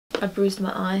I bruised my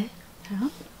eye.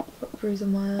 How? Got a bruise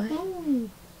on my eye.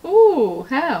 Ooh. Ooh,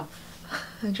 how?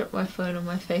 I dropped my phone on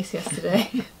my face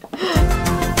yesterday.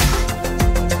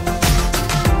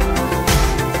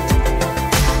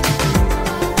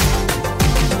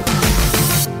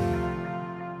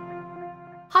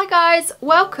 Hi guys,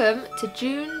 welcome to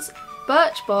June's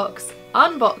Birchbox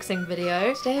unboxing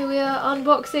video. Today we are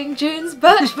unboxing June's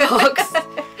Birchbox.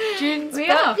 June's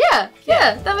are.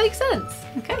 Yeah, that makes sense.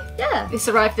 Okay. Yeah. This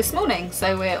arrived this morning,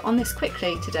 so we're on this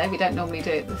quickly today. We don't normally do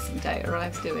it the same day it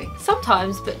arrives, do we?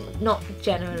 Sometimes, but not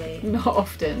generally. Not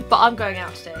often. But I'm going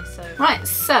out today, so... Right,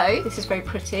 so this is very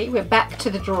pretty. We're back to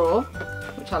the drawer,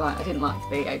 which I like. I didn't like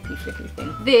the OP flippy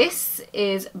thing. This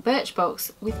is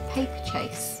Birchbox with paper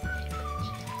chase.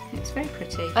 It's very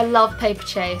pretty. I love Paper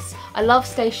Chase. I love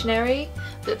stationery,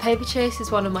 but Paper Chase is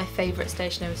one of my favourite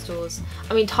stationery stores.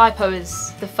 I mean, Typo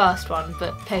is the first one,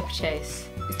 but Paper Chase.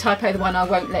 Is Typo the one I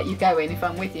won't let you go in if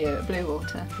I'm with you at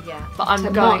Bluewater? Yeah, but I'm to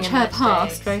going march in her next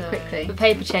past day, very quickly. But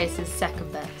Paper Chase is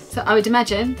second best. So I would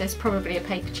imagine there's probably a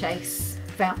Paper Chase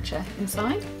voucher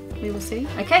inside. We will see.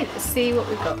 Okay, let's see what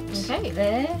we've got. Okay.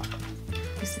 There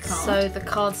is the card. So the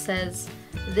card says,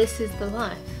 "This is the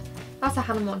life." That's a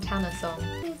Hannah Montana song.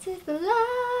 This is the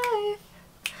life.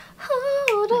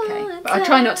 Hold okay, on but I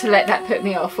try not to let that put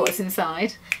me off what's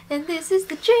inside. And this is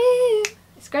the dream.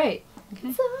 It's great.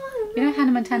 Okay. You know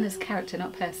Hannah Montana's character,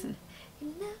 not person.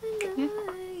 Yeah. Okay.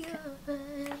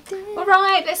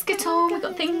 Alright, let's get on. We've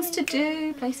got things to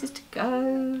do, places to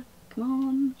go. Come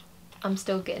on. I'm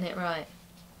still getting it right.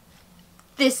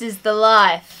 This is the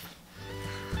life.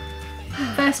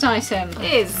 First item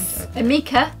is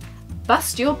Amica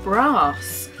Bust Your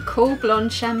Brass Cool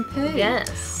Blonde Shampoo.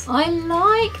 Yes. I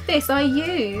like this. I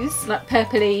use like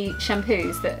purpley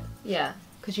shampoos that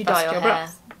because you dye your hair.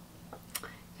 brass.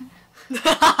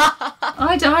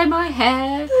 I dye my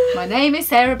hair. My name is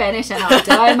Sarah Bennett and I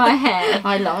dye my hair.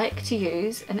 I like to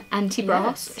use an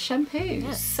anti-brass shampoo.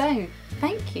 Yes. So,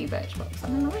 thank you, Birchbox. I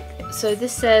like this. So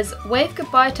this says, wave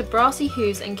goodbye to brassy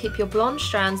hues and keep your blonde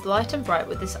strands light and bright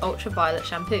with this ultraviolet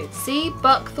shampoo. Sea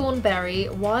buckthorn berry,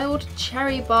 wild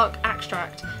cherry bark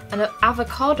extract and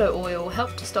avocado oil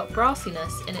help to stop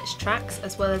brassiness in its tracks,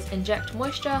 as well as inject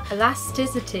moisture,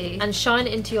 elasticity and shine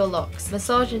into your locks.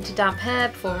 Massage into damp hair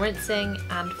before rinsing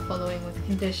and following with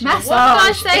conditioner. Massage. What can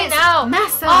I say It's now?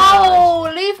 massage.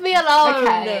 Oh, leave me alone.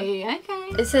 Okay,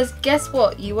 okay. It says, guess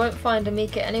what? You won't find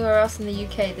Amica anywhere else in the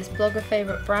UK. This blogger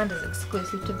favourite brand is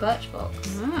exclusive to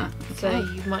Birchbox. Ah, okay.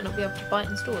 So you might not be able to buy it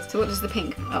in stores. So what does the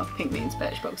pink? Oh, pink means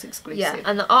Birchbox exclusive. Yeah,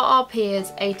 and the RRP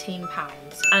is £18,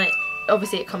 and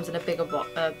obviously it comes in a bigger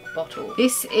bottle.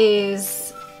 This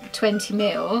is 20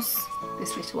 mils.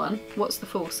 This little one. What's the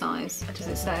full size? Does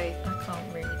it say? I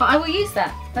can't read. But I will use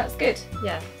that. That's good.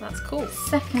 Yeah, that's cool.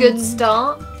 Second. Good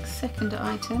start. Second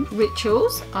item.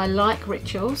 Rituals. I like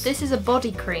Rituals. This is a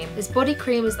body cream. This body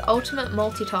cream is the ultimate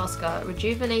multitasker,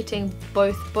 rejuvenating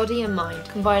both body and mind,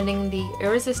 combining the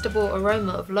irresistible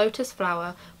aroma of lotus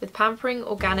flower with pampering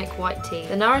organic white tea.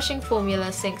 The nourishing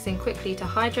formula sinks in quickly to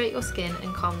hydrate your skin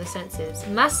and calm the senses.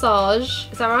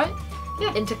 Massage, is that right?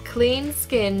 Yeah. Into clean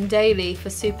skin daily for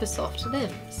super soft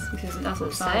limbs. This isn't Doesn't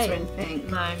full size say. or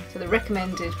anything. No. So the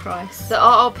recommended price. The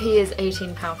RRP is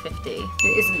 £18.50. It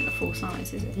isn't a full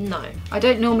size, is it? No. I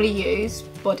don't normally use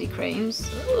body creams.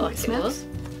 Ooh, It smells.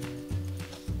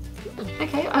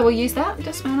 Okay, I will use that. It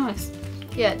does smell nice.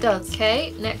 Yeah, it does.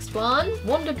 Okay, next one.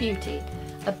 Wonder Beauty.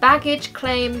 A baggage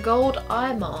claim gold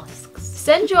eye masks.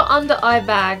 Send your under eye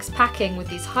bags packing with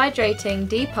these hydrating,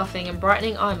 depuffing and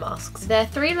brightening eye masks. Their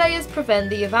 3 layers prevent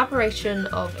the evaporation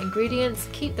of ingredients,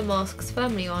 keep the masks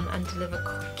firmly on and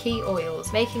deliver key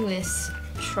oils, making this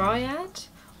triad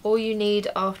all you need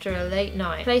after a late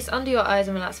night. Place under your eyes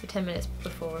and relax for 10 minutes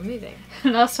before removing.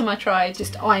 Last time I tried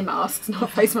just eye masks,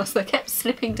 not face masks, they kept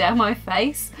slipping down my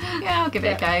face. Yeah, I'll give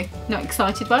it a go. Not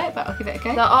excited by it, but I'll give it a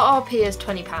go. The RRP is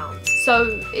 £20,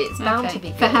 so it's bound to be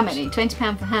good. For how many?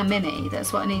 £20 for how many?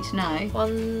 That's what I need to know.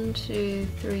 1, 2,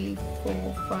 3,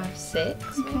 4, 5,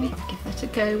 6 Okay, maybe. I'll give that a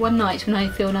go one night when I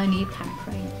feel I need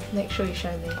pampering. Make sure you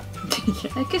show me.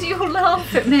 Because you'll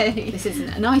laugh at me. This isn't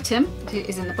an item, it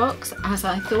is in the box, as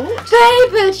I thought.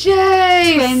 Paper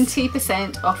Chase!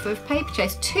 20% off of Paper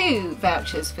Chase. 2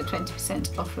 vouchers for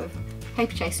 20% off of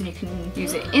Paper Chase, and you can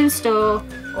use it in store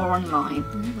or online.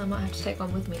 I might have to take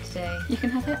one with me today. You can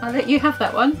have it. I'll let you have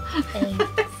that one.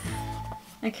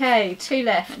 Okay, 2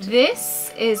 left.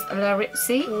 This is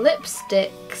Larizzi.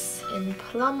 Lipsticks in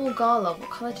plum or gala. What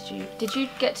colour did you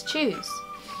get to choose?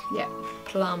 Yeah.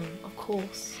 Plum, of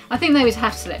course. I think they would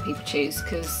have to let people choose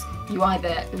because you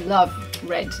either love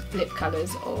red lip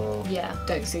colours or Yeah.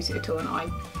 don't suit it at all, and I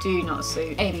do not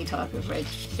suit any type of red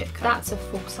lip colour. That's a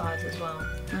full size as well.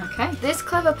 Okay. This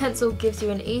clever pencil gives you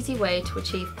an easy way to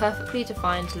achieve perfectly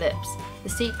defined lips. The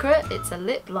secret, it's a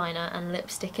lip liner and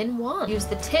lipstick in one. Use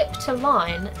the tip to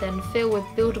line, then fill with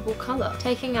buildable colour.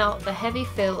 Taking out the heavy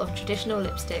fill of traditional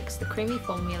lipsticks, the creamy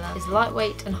formula is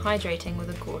lightweight and hydrating with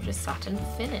a gorgeous satin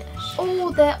finish.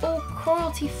 Oh, they're all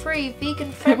cruelty-free,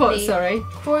 vegan-friendly. What, sorry?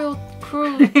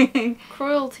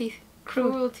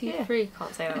 Cruelty-free,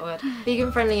 can't say that word.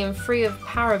 Vegan-friendly and free of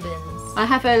parabens. I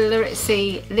have a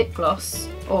Larizzi lip gloss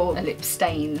or a lip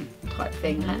stain type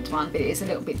thing, that one, but it is a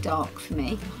little bit dark for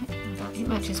me. It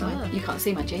matches my, you can't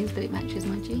see my jeans, but it matches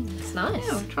my jeans. It's nice.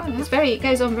 Yeah, I'll try that. It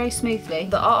goes on very smoothly.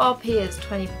 The RRP is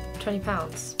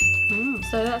 £20. Oh.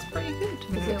 So that's pretty good.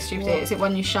 Is it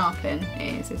one you sharpen?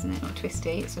 It is, isn't it? Not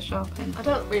twisty, it's a sharpen. I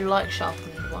don't really like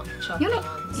sharpened ones.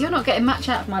 You're not getting much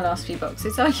out of my last few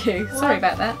boxes, are you? Well, sorry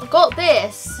about that. I've got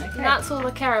this, Okay. and that's all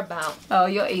I care about. Oh,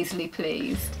 you're easily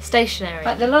pleased. Stationery.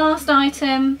 But the last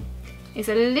item is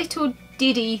a little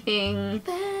diddy thing.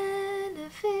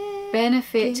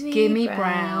 Benefit Gimme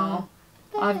Brow.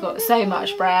 I've got so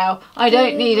much brow. I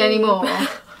don't need any more.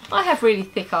 I have really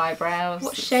thick eyebrows.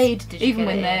 What shade did you Even get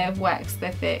when it they're in? waxed,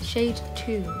 they're thick. Shade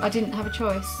 2. I didn't have a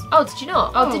choice. Oh, did you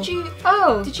not? Oh.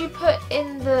 Did you put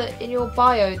in your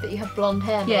bio that you have blonde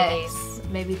hair? Maybe? Yes.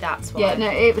 Maybe that's why. Yeah, no,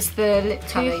 it was the lip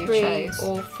colour 2, you 3 chose.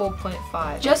 or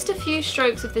 4.5. Just a few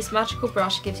strokes of this magical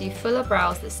brush gives you fuller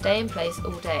brows that stay in place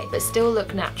all day, but still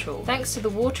look natural. Thanks to the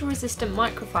water-resistant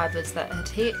microfibers that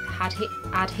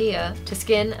adhere to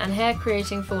skin and hair,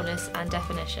 creating fullness and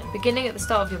definition. Beginning at the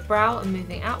start of your brow and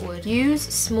moving outward, use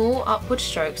small upward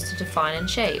strokes to define and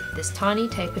shape. This tiny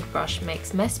tapered brush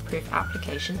makes mess-proof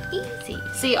application easy.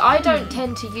 See, I don't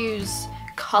tend to use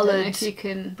coloured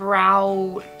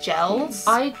brow gels.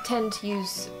 I tend to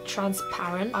use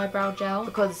transparent eyebrow gel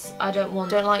because I don't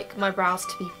like my brows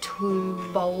to be too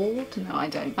bold. No, I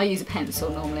don't. I use a pencil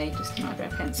normally, just an eyebrow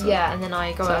pencil. Yeah, and then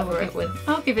I go over it with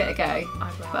I'll give it a go.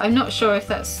 eyebrow. But I'm not sure if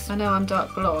that's... I know I'm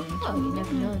dark blonde. Oh, you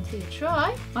never know until you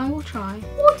try. I will try.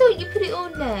 Why don't you put it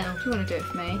on now? Do you want to do it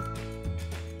for me?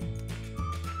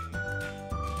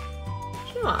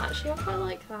 Do you know what, actually, I quite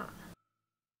like that.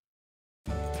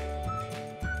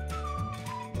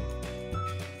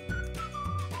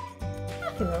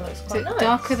 I think that looks Is quite it nice.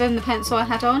 darker than the pencil I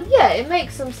had on? Yeah, it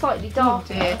makes them slightly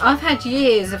darker. Oh dear. I've had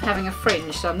years of having a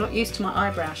fringe, so I'm not used to my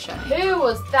eyebrow shape. Who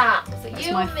was that? Was it That's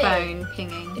you my or me? phone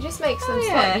pinging. It just makes them yeah.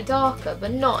 slightly darker,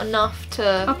 but not enough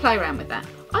to... I'll play around with that.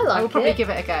 I like I will probably it. give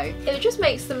it a go. It just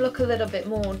makes them look a little bit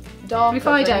more darker, If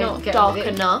I but don't not get dark with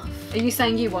it- enough. Are you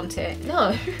saying you want it?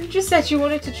 No, you just said you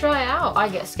wanted to try it out. I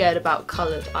get scared about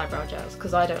coloured eyebrow gels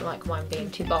because I don't like mine being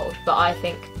too bold, but I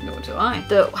think Nor do I.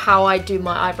 how I do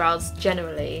my eyebrows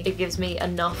generally, it gives me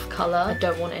enough colour. I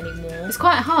don't want any more. It's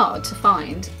quite hard to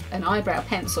find an eyebrow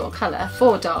pencil colour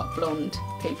for dark blonde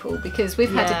people because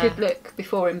we've had a good look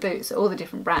before in Boots at all the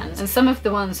different brands, and some of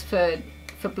the ones for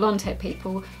blonde hair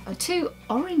people are too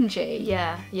orangey.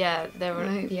 Yeah,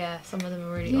 Right. some of them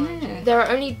are really Yeah. orangey. There are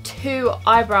only 2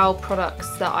 eyebrow products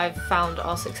that I've found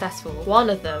are successful.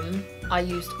 One of them I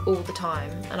used all the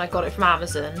time and I got it from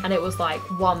Amazon and it was like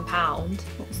 £1.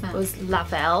 What was that? It was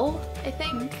Lavelle, I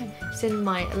think. Okay. It's in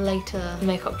my later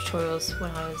makeup tutorials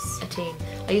when I was a teen.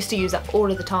 I used to use that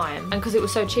all of the time, and because it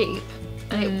was so cheap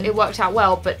and it worked out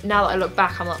well, but now that I look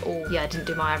back I'm like, oh yeah, I didn't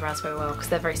do my eyebrows very well because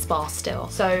they're very sparse still.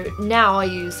 So now I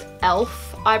use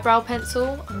e.l.f. eyebrow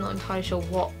pencil. I'm not entirely sure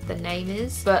what the name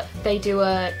is, but they do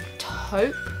a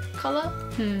taupe colour,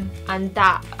 and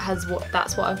that's what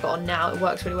I've got on now. It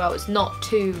works really well. It's not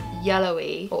too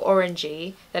yellowy or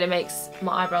orangey that it makes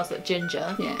my eyebrows look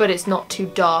ginger, but it's not too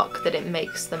dark that it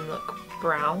makes them look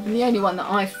brown. And the only one that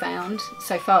I've found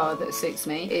so far that suits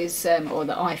me is, or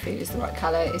that I feel is the right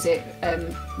colour, is it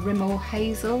Rimmel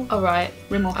Hazel? Oh right,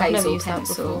 Rimmel I've never Hazel used that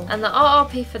pencil. before. And the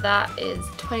RRP for that is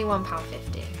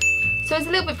 £21.50. So it's a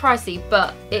little bit pricey,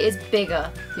 but it is bigger,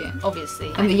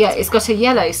 obviously. And it's got a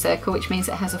yellow circle, which means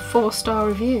it has a 4-star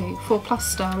review, 4+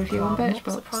 star review on I'm Birch.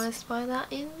 not surprised by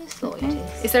that in the slightest.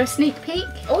 Okay. Is there a sneak peek?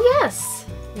 Oh yes!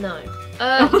 No.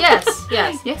 Yes,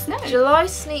 yes. Yes, no. July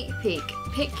sneak peek.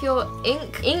 Pick your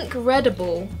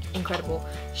incredible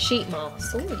sheet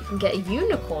mask. Oh, you can get a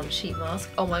unicorn sheet mask.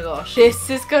 Oh my gosh. This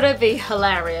is gonna be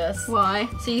hilarious. Why?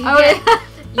 So you can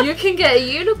you can get a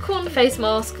unicorn face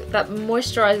mask that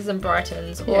moisturises and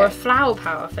brightens, or a flower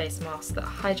power face mask that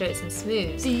hydrates and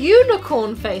smooths. The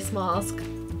unicorn face mask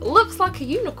looks like a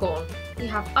unicorn. You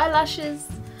have eyelashes,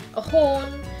 a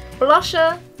horn,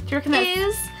 blusher, Do you reckon that's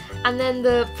ears, and then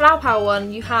the flower power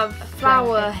one, you have a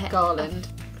flower garland?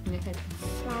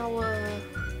 flower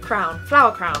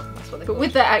flower crown. That's what they call But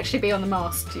would that actually be on the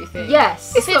mask, do you think?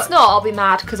 Yes. If it's not, I'll be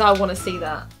mad because I want to see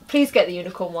that. Please get the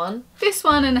unicorn one. This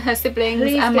one and her siblings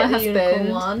Please and get my the unicorn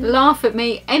husband one. laugh at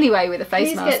me anyway with a face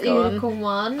Please mask get the on. unicorn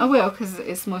one. I will, because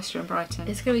it's moisture and brighten.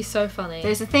 It's going to be so funny.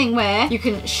 There's a thing where you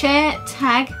can share,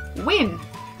 tag, win.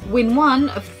 Win one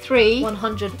of 3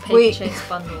 100 paper chase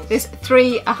bundles. There's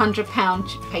 3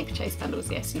 £100 paper chase bundles,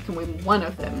 yes. You can win one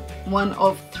of them. One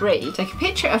of 3. Take a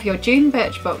picture of your June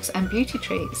Birchbox and beauty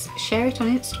treats. Share it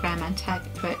on Instagram and tag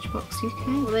Birchbox UK.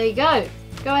 Well, there you go.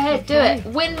 Go ahead, do it.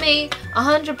 Win me a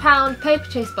 £100 paper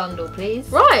chase bundle, please.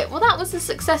 Right, well that was a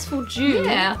successful June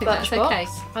Yeah, I think that's Birchbox. okay.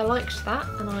 I liked that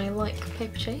and I like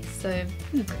paper chase, so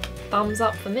thumbs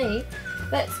up for me.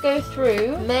 Let's go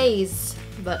through May's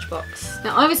Birchbox.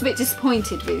 Now I was a bit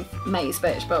disappointed with May's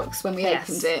Birchbox when we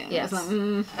opened it. Yes. I was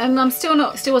like, and I'm still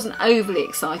wasn't overly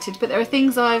excited, but there are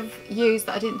things I've used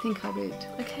that I didn't think I would.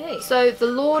 Okay, so the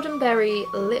Lord and Berry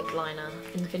lip liner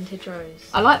in Vintage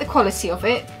Rose. I like the quality of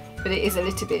it, but it is a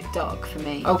little bit dark for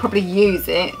me. I'll probably use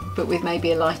it, but with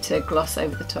maybe a lighter gloss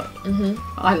over the top.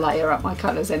 I layer up my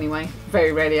colours anyway.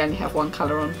 Very rarely only have one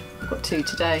colour on. I've got 2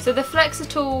 today. So the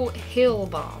Flexitool Heel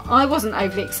Balm. I wasn't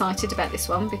overly excited about this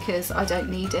one because I don't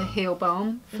need a heel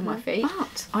balm for my feet,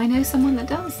 but I know someone that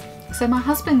does. So my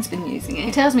husband's been using it.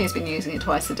 He tells me he's been using it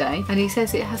twice a day, and he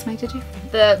says it has made a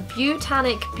difference. The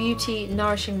Botanic Beauty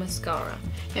Nourishing Mascara.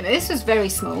 You know, this was very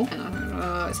small,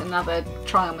 and it's another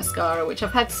trial mascara, which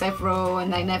I've had several,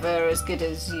 and they never are as good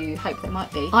as you hope they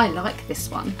might be. I like this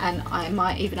one, and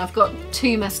I've got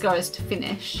 2 mascaras to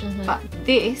finish, but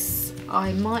this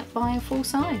I might buy a full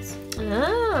size.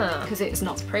 Because it's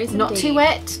not too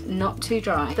wet, not too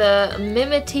dry. The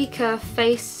Mimetica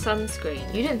Face Sunscreen.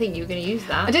 You didn't think you were going to use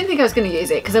that? I didn't think I was going to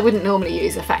use it because I wouldn't normally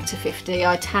use a factor 50.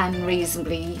 I tan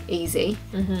reasonably easy,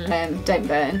 don't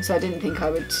burn, so I didn't think I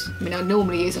would. I mean, I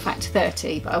normally use a factor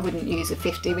 30, but I wouldn't use a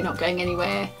 50. We're not going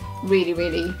anywhere really,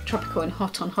 really tropical and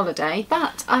hot on holiday.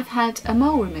 But I've had a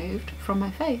mole removed from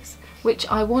my face, which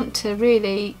I want to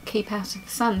really keep out of the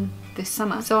sun this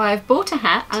summer. So I've bought a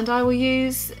hat and I will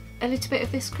use a little bit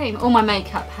of this cream. All my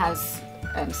makeup has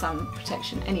sun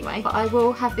protection anyway, but I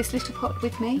will have this little pot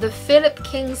with me. The Philip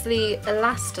Kingsley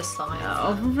Elasticide.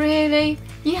 Oh really?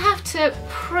 You have to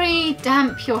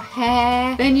pre-damp your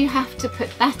hair, then you have to put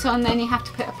that on, then you have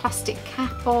to put a plastic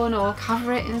cap on or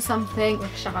cover it in something.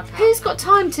 Who's got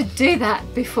time to do that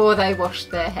before they wash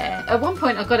their hair? At one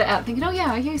point I got it out thinking, oh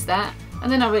yeah, I use that,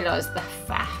 and then I realised the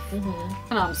faff.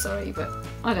 And I'm sorry, but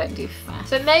I don't do faff.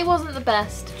 So May wasn't the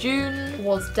best. June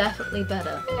was definitely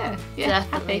better. Yeah,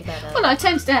 definitely happy. better. Well, I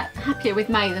turned out happier with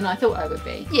May than I thought I would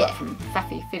be. Yeah. From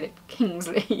faffy Philip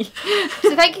Kingsley.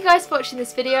 So thank you guys for watching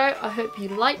this video. I hope you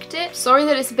liked it. Sorry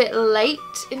that it's a bit late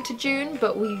into June,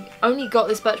 but we only got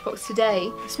this Birchbox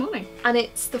today. This morning. And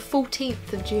it's the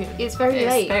 14th of June. It's very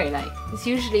late. It's very late. It's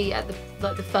usually at the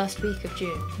first week of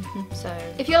June. So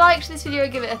if you liked this video,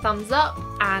 give it a thumbs up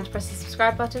and press the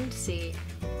subscribe button to see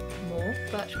more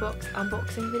Birchbox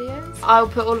unboxing videos. I'll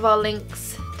put all of our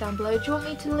links down below. Do you want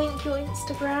me to link your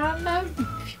Instagram? No,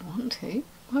 if you want to.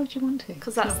 Why would you want to?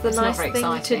 Because that's the nice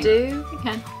thing to do. You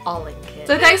can. I'll link it.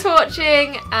 So thanks for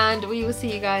watching, and we will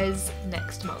see you guys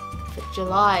next month for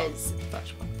July's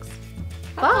Birchbox.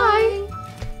 Bye!